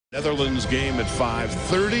Netherlands game at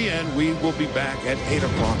 5:30, and we will be back at 8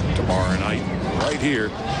 o'clock tomorrow night right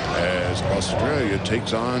here as Australia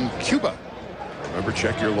takes on Cuba. Remember,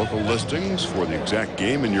 check your local listings for the exact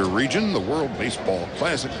game in your region. The World Baseball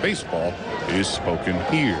Classic Baseball is spoken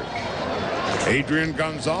here. Adrian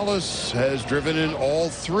Gonzalez has driven in all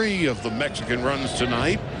 3 of the Mexican runs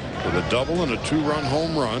tonight with a double and a 2-run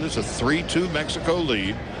home run. It's a 3-2 Mexico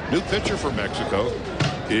lead. New pitcher for Mexico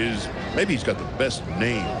is, maybe he's got the best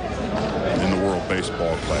name in the World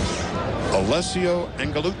Baseball Classic, Alessio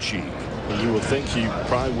Angelucci. And you would think he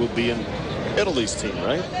probably would be in Italy's team,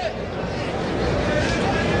 right?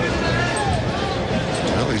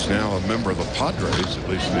 Well, he's now a member of the Padres, at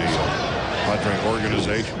least the Padre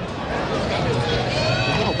organization.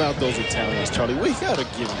 How about those Italians, Charlie? We got to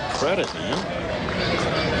give them credit, man.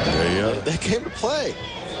 They came to play.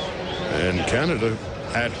 And Canada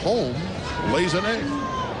at home lays an egg.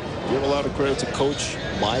 Give a lot of credit to Coach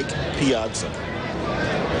Mike Piazza,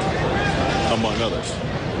 among others.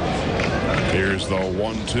 Here's the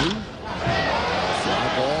 1-2. Fly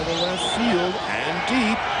ball to left field and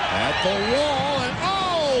deep at the wall. And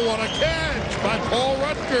oh, what a catch by Paul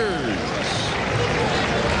Rutgers.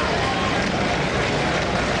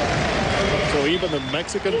 So even the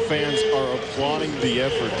Mexican fans are applauding the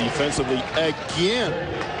effort defensively again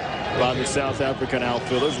by the South African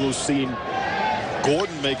outfielders. We've seen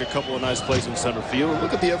Gordon make a couple of nice plays in center field.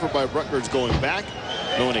 Look at the effort by Rutgers going back,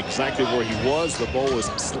 knowing exactly where he was. The ball was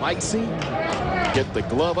slicing. Get the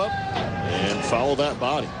glove up and follow that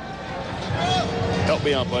body. Help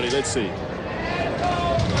me out, buddy. Let's see.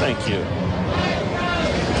 Thank you.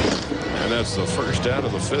 And that's the first out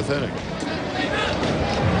of the 5th inning.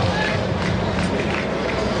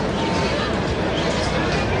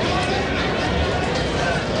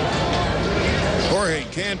 Jorge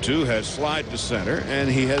Cantu has slid to center, and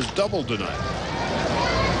he has doubled tonight.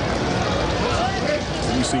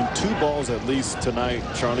 We've seen 2 balls at least tonight,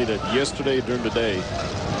 Charlie, that yesterday during the day,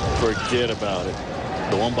 forget about it.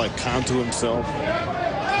 The one by Cantu himself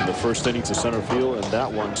in the first inning to center field, and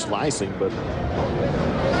that one slicing, but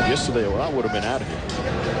yesterday, well, I would have been out of here.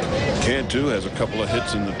 Cantu has a couple of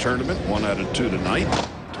hits in the tournament, 1 out of 2 tonight.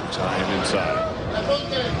 Takes high and inside.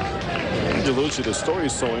 Angelucci, the story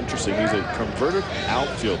is so interesting. He's a converted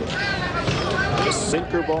outfielder, a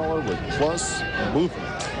sinker baller with plus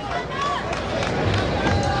movement.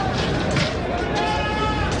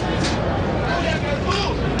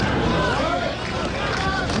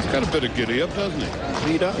 He's got a bit of giddy up, doesn't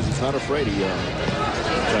he? He does. He's not afraid. In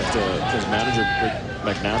fact, his manager,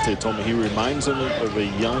 Rick McNally, told me he reminds him of a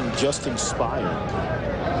young Justin Spire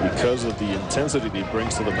because of the intensity that he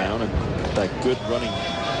brings to the mound and that good running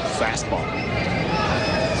fastball.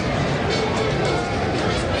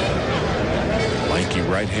 Lanky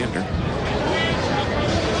right-hander.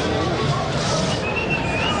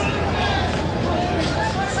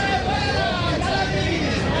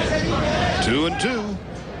 Two and 2.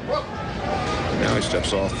 Now he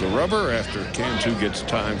steps off the rubber after Cantu gets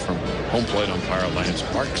time from home plate umpire Lance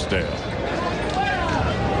Barksdale.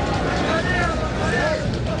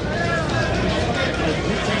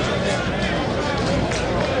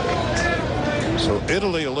 So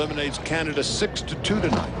Italy eliminates Canada 6-2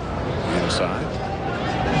 tonight. Inside.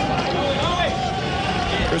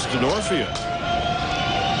 Kristen Orfia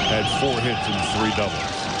had 4 hits and 3 doubles.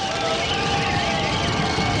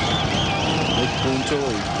 Nick Punto, a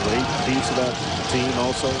great piece of that team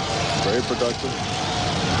also. Very productive.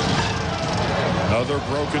 Another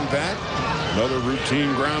broken bat. Another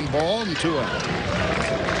routine ground ball and 2 out.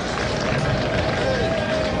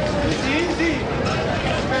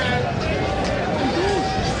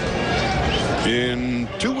 In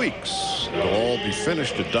 2 weeks, it'll all be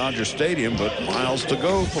finished at Dodger Stadium, but miles to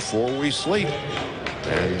go before we sleep.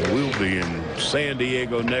 And we'll be in San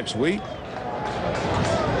Diego next week.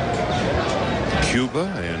 Cuba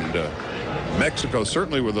and Mexico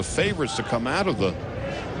certainly were the favorites to come out of the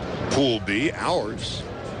Pool B, ours.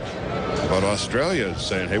 But Australia is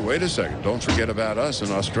saying, hey, wait a second, don't forget about us.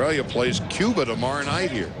 And Australia plays Cuba tomorrow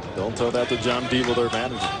night here. Don't tell that to John Deeble, their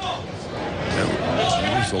manager.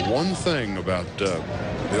 That's the one thing about the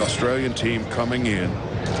Australian team coming in.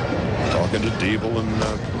 Talking to Deeble and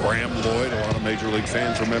Graham Lloyd. A lot of Major League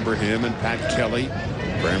fans remember him, and Pat Kelly.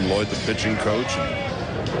 Graham Lloyd, the pitching coach, and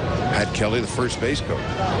Pat Kelly, the first base coach.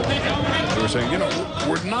 They were saying, you know,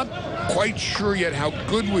 we're not quite sure yet how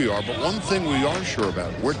good we are, but one thing we are sure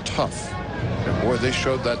about, we're tough. And boy, they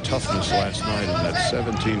showed that toughness last night in that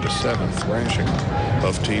 17-7 thrashing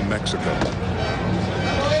of Team Mexico.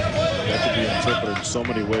 That could be interpreted in so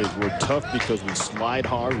many ways. We're tough because we slide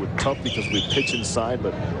hard. We're tough because we pitch inside,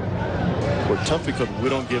 but We're tough because we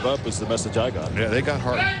don't give up is the message I got. Yeah, they got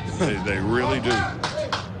heart. They really do.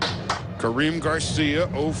 Kareem Garcia,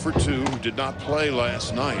 0 for 2, did not play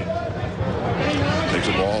last night. Takes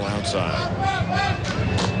the ball outside.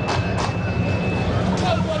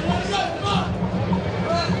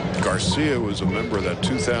 Garcia was a member of that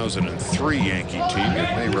 2003 Yankee team. You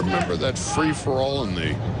may remember that free-for-all in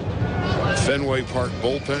the Fenway Park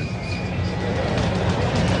bullpen.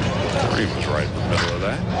 Kareem was right in the middle of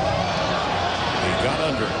that. He got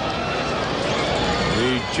under it.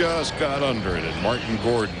 He just got under it, and Martin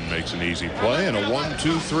Gordon makes an easy play, and a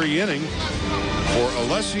 1-2-3 inning for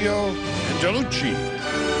Alessio Angelucci.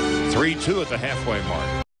 3-2 at the halfway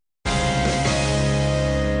mark.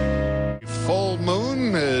 Full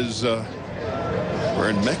moon is we're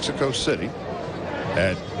in Mexico City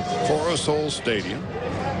at Foro Sol Stadium.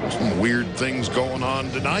 Some weird things going on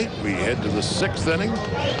tonight. We head to the 6th inning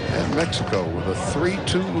at Mexico with a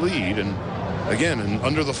 3-2 lead, and again, and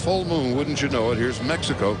under the full moon, wouldn't you know it, here's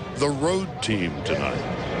Mexico, the road team tonight.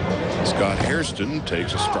 Scott Hairston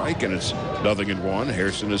takes a strike, and it's 0-1.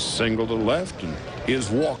 Hairston is single to left and is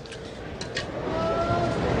walked.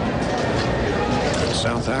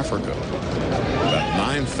 South Africa, about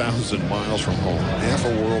 9,000 miles from home, half a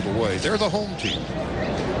world away. They're the home team.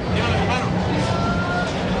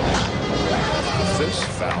 This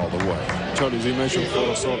fouled away. Tony, as you mentioned,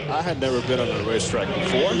 I had never been on a racetrack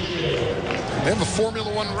before. They have a Formula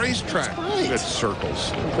One racetrack. Right. It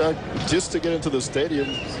circles. In fact, just to get into the stadium,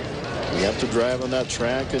 we have to drive on that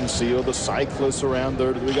track and see all the cyclists around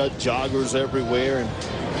there. We got joggers everywhere, and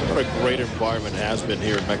what a great environment has been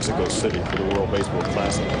here in Mexico City for the World Baseball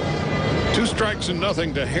Classic. 2 strikes and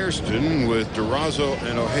nothing to Hairston with Durazo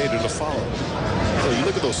and Ojeda to follow. So you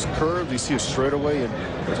look at those curves, you see a straightaway, and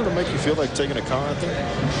doesn't it make you feel like taking a car out there?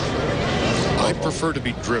 I prefer to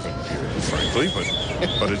be driven here, frankly,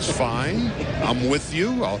 but it's fine. I'm with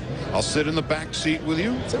you. I'll sit in the back seat with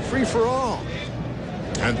you. It's a free-for-all.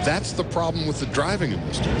 And that's the problem with the driving in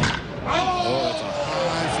this team. Oh, it's a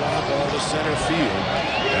high fly ball to center field,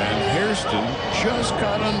 and Hairston just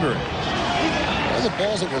got under it. All the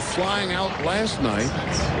balls that were flying out last night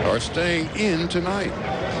are staying in tonight.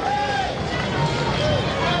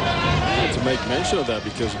 To make mention of that,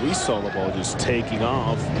 because we saw the ball just taking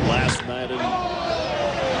off last night and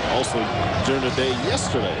also during the day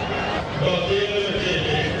yesterday.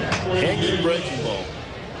 Hanging breaking ball.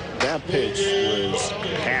 That pitch was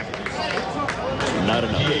happy. Not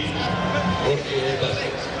enough.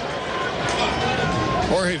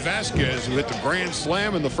 Jorge Vasquez, who hit the grand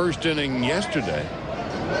slam in the first inning yesterday.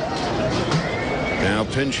 Now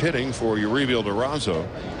pinch hitting for Uribe Durazo.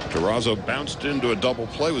 Durazo bounced into a double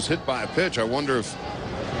play, was hit by a pitch. I wonder if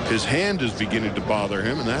his hand is beginning to bother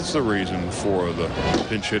him, and that's the reason for the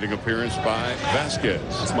pinch hitting appearance by Vasquez.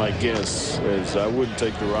 That's my guess, as I wouldn't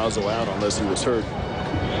take Durazo out unless he was hurt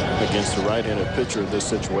against the right-handed pitcher in this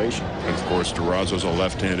situation. And of course, Durazo's a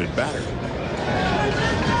left-handed batter.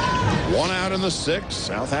 1 out in the 6th.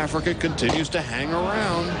 South Africa continues to hang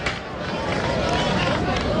around.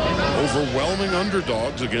 Overwhelming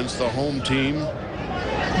underdogs against the home team,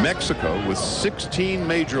 Mexico, with 16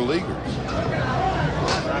 major leaguers.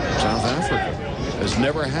 South Africa has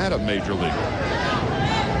never had a major leaguer.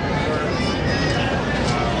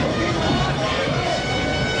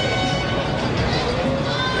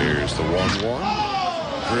 Here's the 1-1.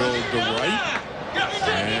 Drilled to right.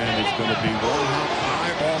 And it's going to be one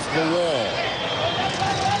high off the wall.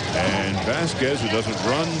 And Vasquez, who doesn't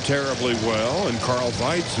run terribly well, and Carl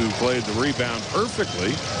Weitz, who played the rebound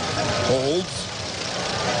perfectly, holds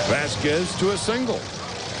Vasquez to a single.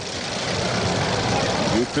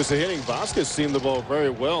 Good piece of hitting. Vasquez seen the ball very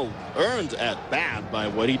well, earned at bat by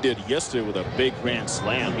what he did yesterday with a big grand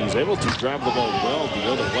slam. He's able to drive the ball well the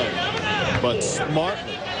other way, but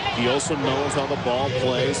smartly. He also knows how the ball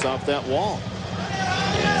plays off that wall.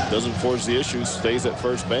 Doesn't force the issue, stays at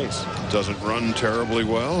first base. Doesn't run terribly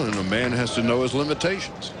well, and a man has to know his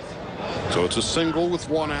limitations. So it's a single with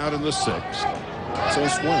 1 out in the 6th. So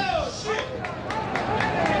it's one.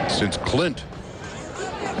 Since Clint.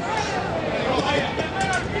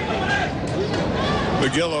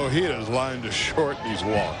 Miguel Ojeda's lined to short, and he's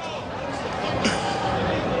walked.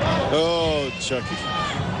 Oh, Chucky.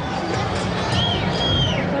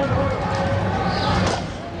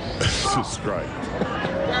 It's a strike.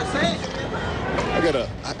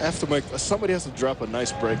 I have to make, somebody has to drop a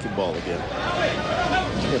nice breaking ball again.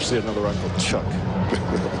 You have to see another Uncle Chuck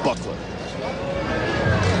with a buckler.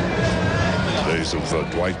 Days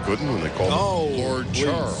of Dwight Gooden when they called him Lord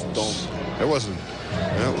Charles. Don't. It wasn't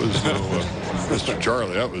That was no Mr.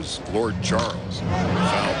 Charlie. That was Lord Charles.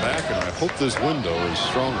 Foul back, and I hope this window is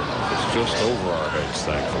strong enough. It's just over our heads,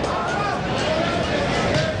 thankfully.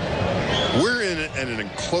 We're in an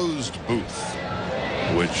enclosed booth,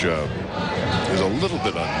 which is a little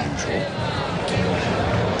bit unusual.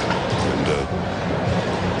 And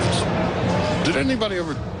did anybody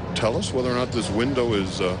ever tell us whether or not this window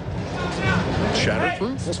is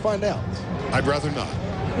shatterproof? Let's find out. I'd rather not.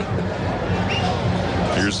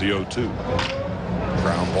 Here's the 0-2.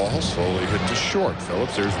 Ground ball slowly hit to short.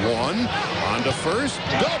 Phillips, there's one. On to first.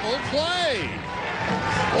 Double play.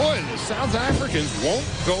 Boy, the South Africans won't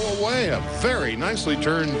go away. A very nicely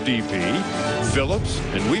turned DP. Phillips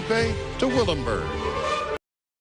and Wipe to Willenberg.